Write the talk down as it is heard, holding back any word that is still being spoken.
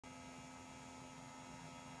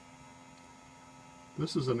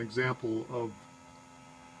This is an example of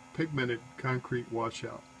pigmented concrete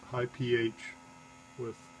washout, high pH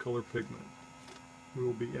with color pigment. We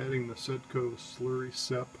will be adding the Setco slurry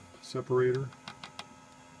separator,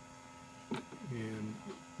 and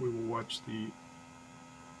we will watch the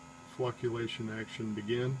floculation action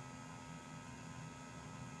begin.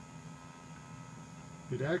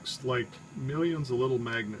 It acts like millions of little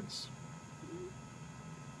magnets,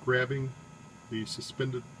 grabbing the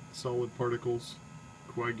suspended solid particles,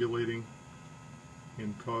 coagulating,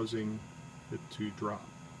 and causing it to drop.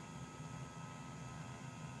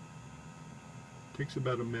 It takes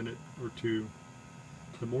about a minute or two.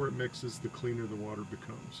 The more it mixes, the cleaner the water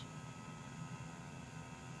becomes.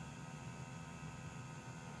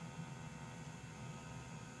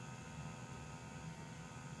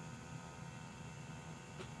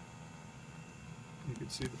 You can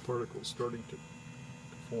see the particles starting to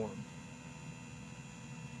form.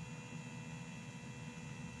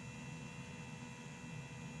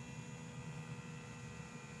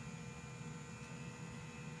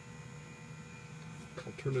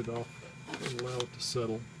 I'll turn it off and allow it to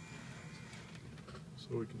settle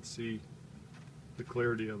so we can see the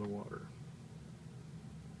clarity of the water.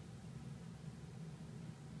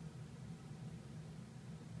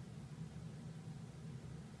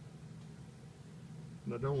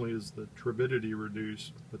 Not only is the turbidity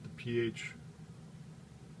reduced, but the pH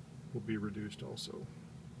will be reduced also.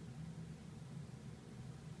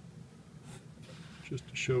 Just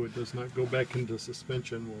to show it does not go back into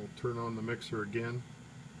suspension, we'll turn on the mixer again.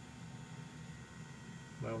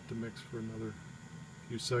 Allow it to mix for another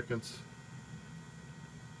few seconds.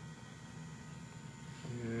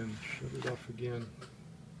 And shut it off again.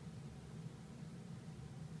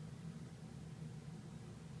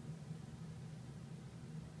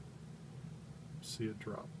 See it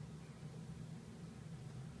drop.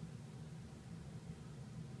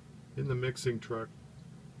 In the mixing truck,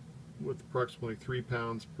 with approximately 3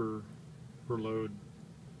 pounds per load,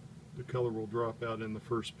 the color will drop out in the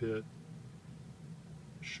first pit.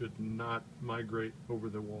 Should not migrate over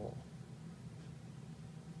the wall.